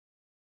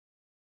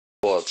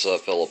What's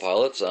up, fellow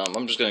pilots?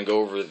 I'm just going to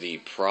go over the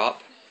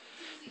prop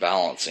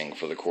balancing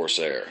for the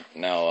Corsair.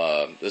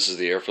 Now, this is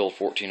the Airfield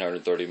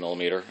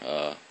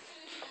 1430mm,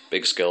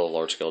 big scale,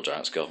 large scale,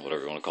 giant scale,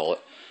 whatever you want to call it,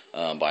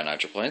 by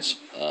nitroplanes.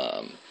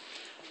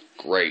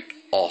 Great,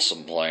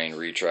 awesome plane,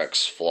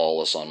 retracts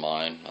flawless on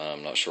mine.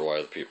 I'm not sure why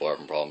other people are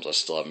having problems. I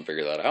still haven't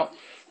figured that out.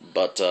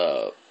 But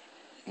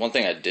one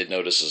thing I did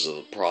notice is that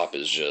the prop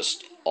is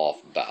just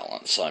off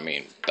balance. I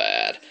mean,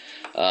 bad.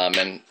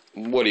 And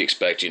what do you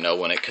expect,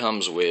 when it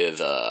comes with,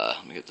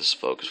 let me get this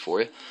focus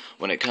for you.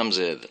 When it comes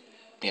with,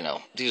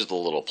 these are the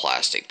little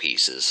plastic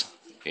pieces,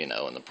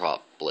 and the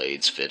prop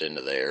blades fit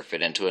into there,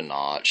 fit into a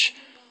notch.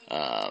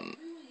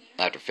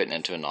 After fitting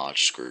into a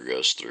notch, screw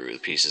goes through, the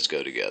pieces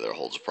go together,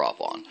 holds the prop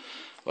on.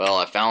 Well,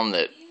 I found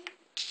that,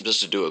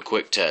 just to do a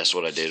quick test,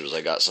 what I did was I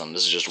got some,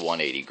 this is just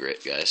 180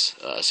 grit, guys,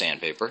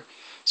 sandpaper.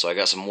 So I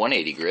got some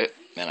 180 grit,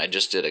 and I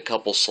just did a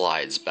couple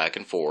slides back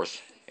and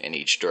forth in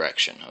each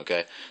direction,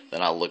 okay?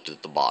 Then I looked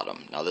at the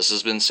bottom. Now this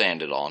has been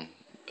sanded on.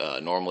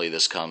 Normally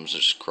this comes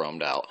just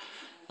chromed out.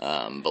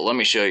 But let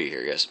me show you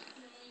here, guys.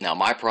 Now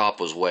my prop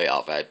was way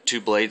off. I had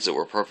two blades that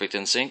were perfect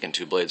in sync and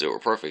two blades that were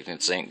perfect in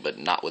sync, but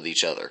not with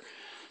each other.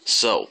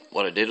 So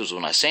what I did was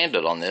when I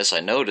sanded on this, I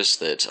noticed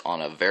that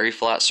on a very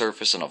flat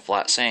surface and a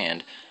flat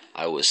sand,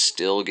 I was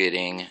still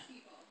getting,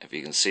 if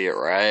you can see it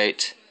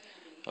right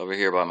over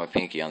here by my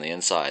pinky on the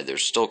inside,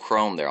 there's still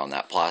chrome there on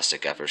that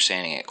plastic after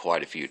sanding it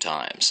quite a few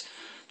times.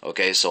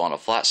 Okay, so on a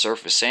flat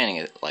surface sanding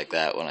it like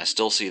that, when I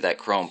still see that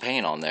chrome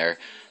paint on there,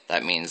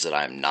 that means that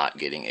I'm not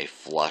getting a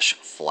flush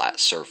flat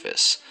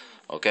surface.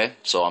 Okay,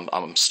 so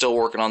I'm still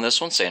working on this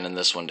one, sanding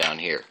this one down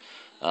here.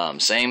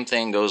 Same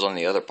thing goes on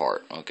the other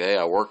part. Okay,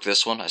 I worked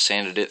this one, I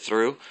sanded it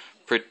through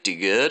pretty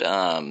good.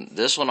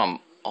 This one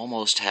I'm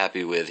almost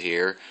happy with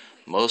here.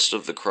 Most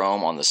of the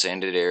chrome on the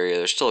sanded area,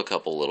 there's still a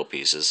couple little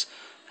pieces,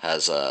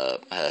 has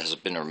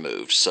been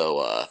removed.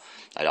 So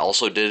I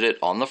also did it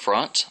on the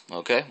front,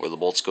 okay, where the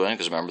bolts go in,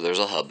 because remember there's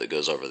a hub that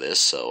goes over this,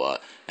 so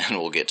and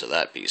we'll get to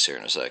that piece here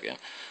in a second.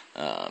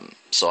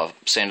 So I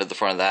sanded the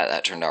front of that.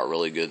 That turned out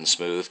really good and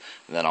smooth.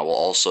 And then I will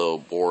also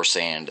bore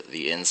sand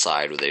the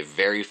inside with a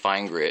very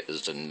fine grit,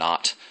 as to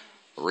not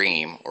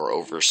ream or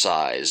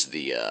oversize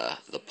the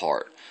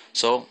part.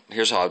 So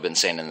here's how I've been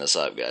sanding this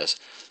up, guys.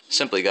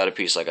 Simply got a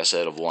piece, like I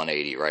said, of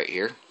 180 right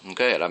here,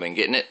 okay, and I've been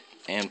getting it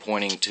and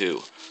pointing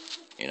to,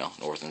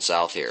 north and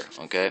south here,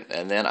 okay,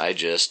 and then I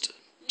just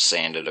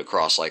sand it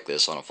across like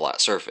this on a flat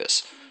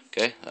surface,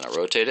 okay, then I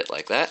rotate it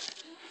like that,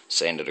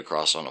 sand it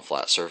across on a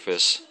flat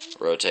surface,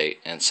 rotate,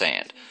 and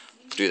sand.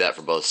 Do that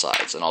for both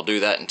sides, and I'll do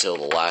that until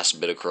the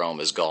last bit of chrome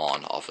is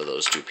gone off of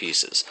those two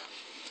pieces.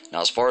 Now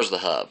as far as the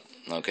hub,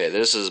 okay,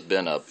 this has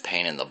been a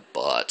pain in the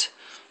butt.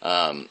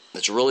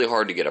 It's really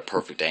hard to get a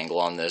perfect angle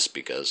on this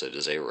because it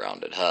is a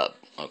rounded hub,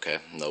 okay,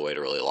 no way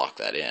to really lock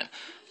that in.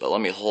 But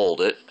let me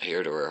hold it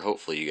here to where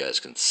hopefully you guys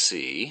can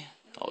see.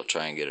 I'll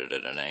try and get it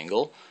at an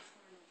angle.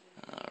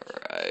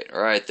 Alright,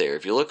 right there.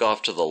 If you look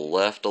off to the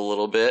left a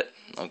little bit,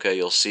 okay,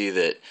 you'll see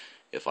that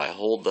if I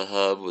hold the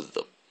hub with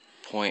the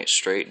point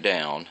straight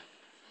down,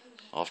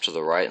 off to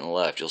the right and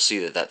left, you'll see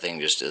that that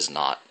thing just is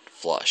not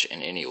flush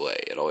in any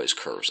way. It always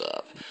curves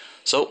up.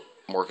 So,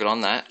 I'm working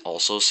on that.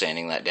 Also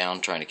sanding that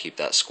down, trying to keep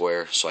that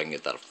square so I can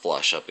get that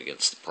flush up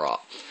against the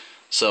prop.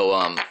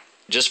 So,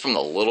 just from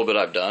the little bit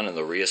I've done and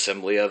the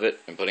reassembly of it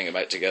and putting it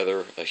back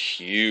together, a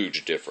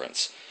huge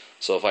difference.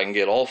 So if I can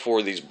get all four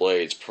of these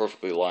blades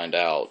perfectly lined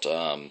out,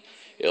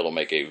 it'll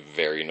make a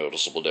very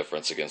noticeable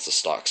difference against the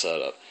stock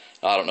setup.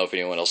 I don't know if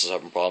anyone else is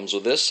having problems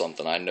with this,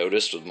 something I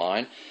noticed with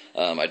mine.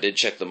 I did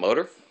check the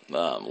motor.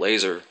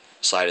 Laser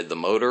sighted the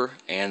motor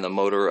and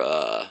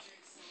the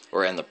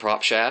the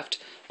prop shaft,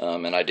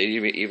 and I did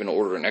even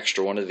order an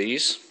extra one of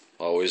these.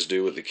 I always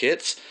do with the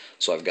kits.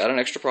 So I've got an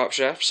extra prop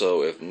shaft,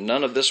 so if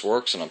none of this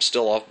works and I'm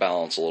still off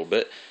balance a little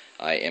bit,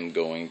 I am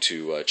going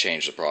to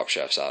change the prop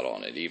shafts out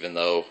on it, even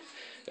though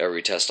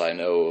every test I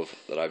know of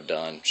that I've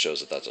done shows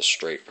that that's a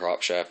straight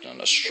prop shaft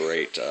and a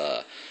straight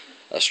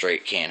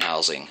can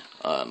housing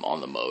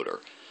on the motor.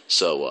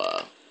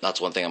 So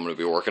that's one thing I'm going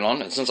to be working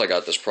on. And since I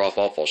got this prop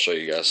off, I'll show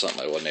you guys something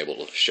I wasn't able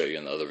to show you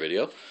in the other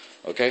video.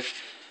 Okay,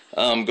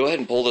 go ahead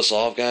and pull this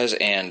off, guys.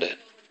 And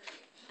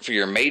for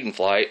your maiden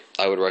flight,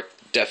 I would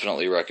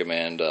definitely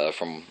recommend,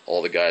 from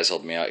all the guys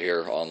helping me out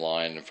here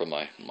online and from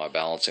my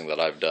balancing that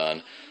I've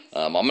done,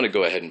 I'm going to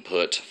go ahead and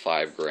put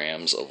 5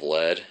 grams of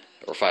lead,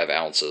 or 5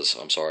 ounces,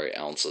 I'm sorry,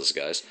 ounces,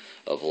 guys,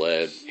 of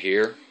lead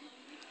here,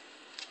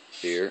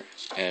 here,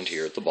 and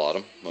here at the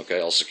bottom.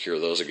 Okay, I'll secure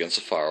those against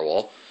the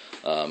firewall.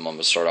 I'm going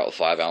to start out with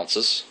 5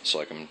 ounces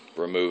so I can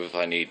remove if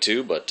I need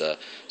to, but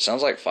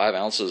sounds like 5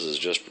 ounces is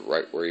just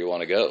right where you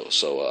want to go,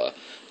 so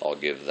I'll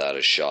give that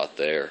a shot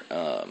there.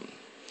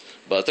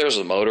 But there's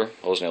the motor.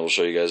 I wasn't able to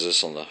show you guys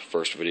this on the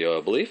first video,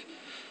 I believe.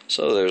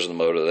 So there's the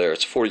motor there.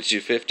 It's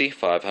 4250,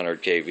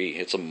 500 kV.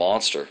 It's a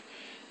monster.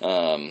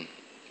 From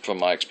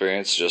my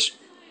experience, just,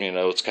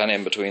 it's kind of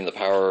in between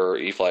the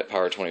E-flite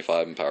Power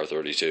 25 and Power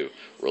 32.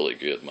 Really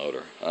good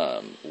motor.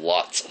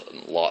 Lots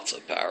and lots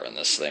of power in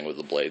this thing with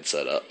the blade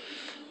set up.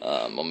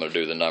 I'm going to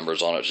do the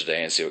numbers on it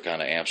today and see what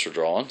kind of amps we're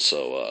drawing,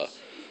 so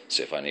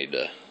see if I need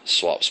to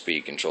swap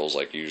speed controls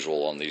like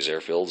usual on these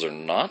Airfields or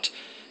not.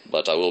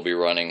 But I will be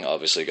running,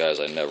 obviously guys,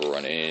 I never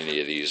run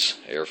any of these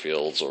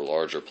Airfields or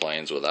larger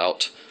planes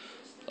without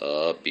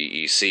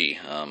BEC.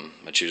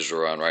 I choose to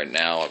run right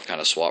now. I've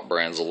kind of swapped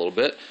brands a little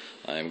bit.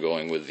 I'm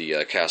going with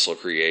the Castle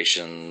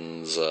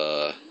Creations.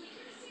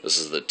 This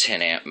is the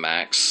 10 amp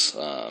max,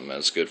 and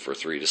it's good for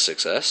 3 to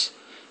 6S.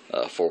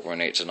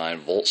 4.8 to 9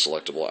 volt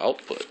selectable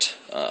output.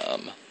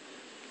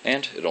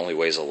 And it only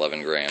weighs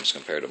 11 grams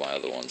compared to my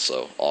other one,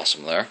 so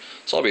awesome there.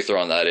 So I'll be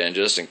throwing that in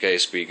just in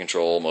case speed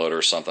control,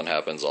 motor, something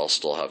happens. I'll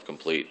still have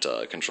complete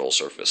control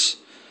surface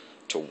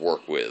to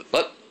work with.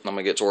 But I'm going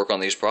to get to work on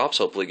these props,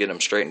 hopefully get them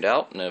straightened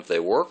out, and if they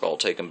work, I'll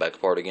take them back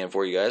apart again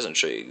for you guys and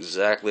show you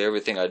exactly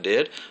everything I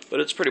did. But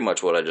it's pretty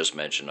much what I just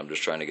mentioned. I'm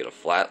just trying to get a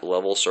flat,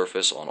 level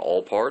surface on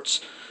all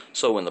parts,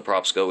 so when the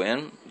props go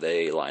in,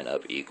 they line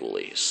up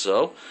equally.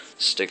 So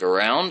stick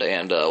around,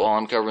 and while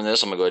I'm covering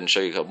this, I'm going to go ahead and show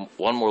you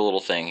one more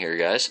little thing here,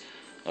 guys.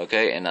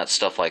 Okay, and that's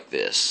stuff like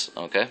this,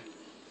 okay?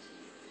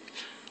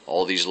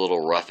 All these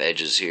little rough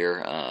edges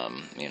here,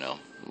 you know,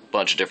 a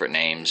bunch of different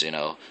names, you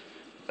know.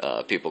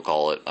 People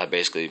call it, I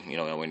basically, you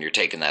know, when you're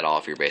taking that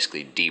off, you're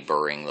basically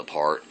deburring the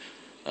part,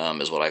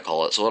 is what I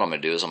call it. So what I'm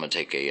going to do is I'm going to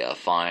take a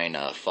fine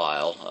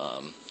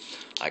file,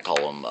 I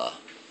call them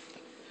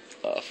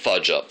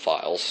fudge up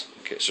files,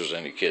 in case there's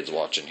any kids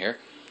watching here,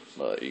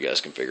 but you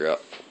guys can figure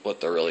out what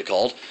they're really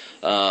called.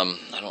 I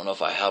don't know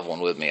if I have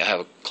one with me. I have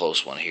a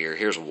close one here.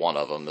 Here's one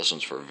of them. This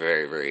one's for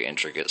very, very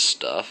intricate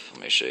stuff.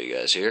 Let me show you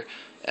guys here.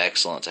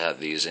 Excellent to have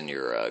these in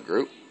your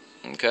group,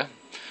 okay?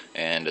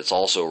 And it's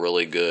also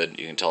really good.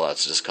 You can tell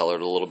that's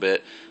discolored a little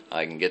bit.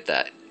 I can get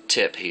that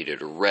tip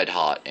heated red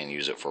hot and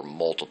use it for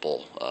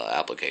multiple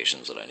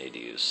applications that I need to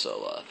use.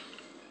 So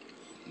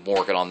I'm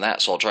working on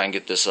that. So I'll try and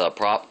get this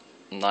prop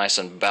nice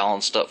and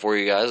balanced up for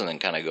you guys, and then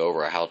kind of go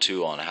over a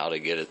how-to on how to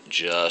get it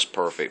just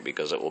perfect,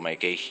 because it will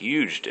make a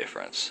huge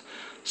difference.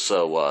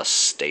 So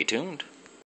stay tuned.